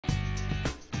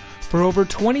For over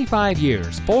 25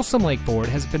 years, Folsom Lake Ford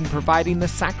has been providing the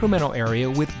Sacramento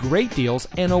area with great deals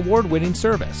and award-winning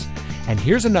service. And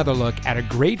here's another look at a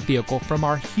great vehicle from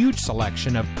our huge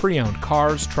selection of pre-owned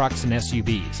cars, trucks, and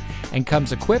SUVs, and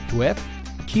comes equipped with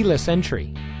keyless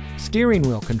entry, steering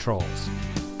wheel controls,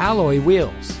 alloy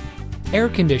wheels, air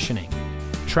conditioning,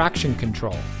 traction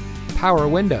control, power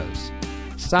windows,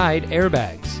 side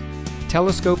airbags,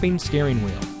 telescoping steering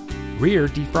wheel, rear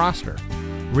defroster,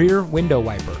 rear window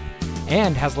wiper,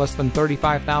 and has less than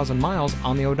 35,000 miles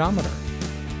on the odometer.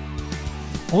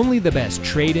 Only the best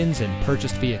trade-ins and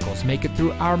purchased vehicles make it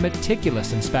through our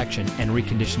meticulous inspection and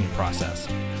reconditioning process.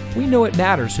 We know it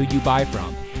matters who you buy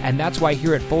from, and that's why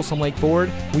here at Folsom Lake Ford,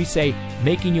 we say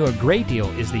making you a great deal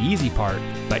is the easy part,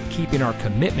 but keeping our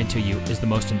commitment to you is the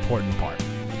most important part.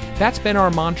 That's been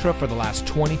our mantra for the last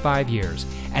 25 years,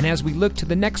 and as we look to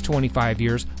the next 25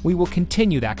 years, we will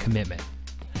continue that commitment.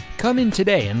 Come in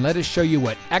today and let us show you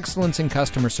what excellence in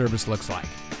customer service looks like.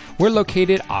 We're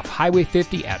located off Highway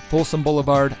 50 at Folsom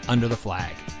Boulevard under the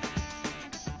flag.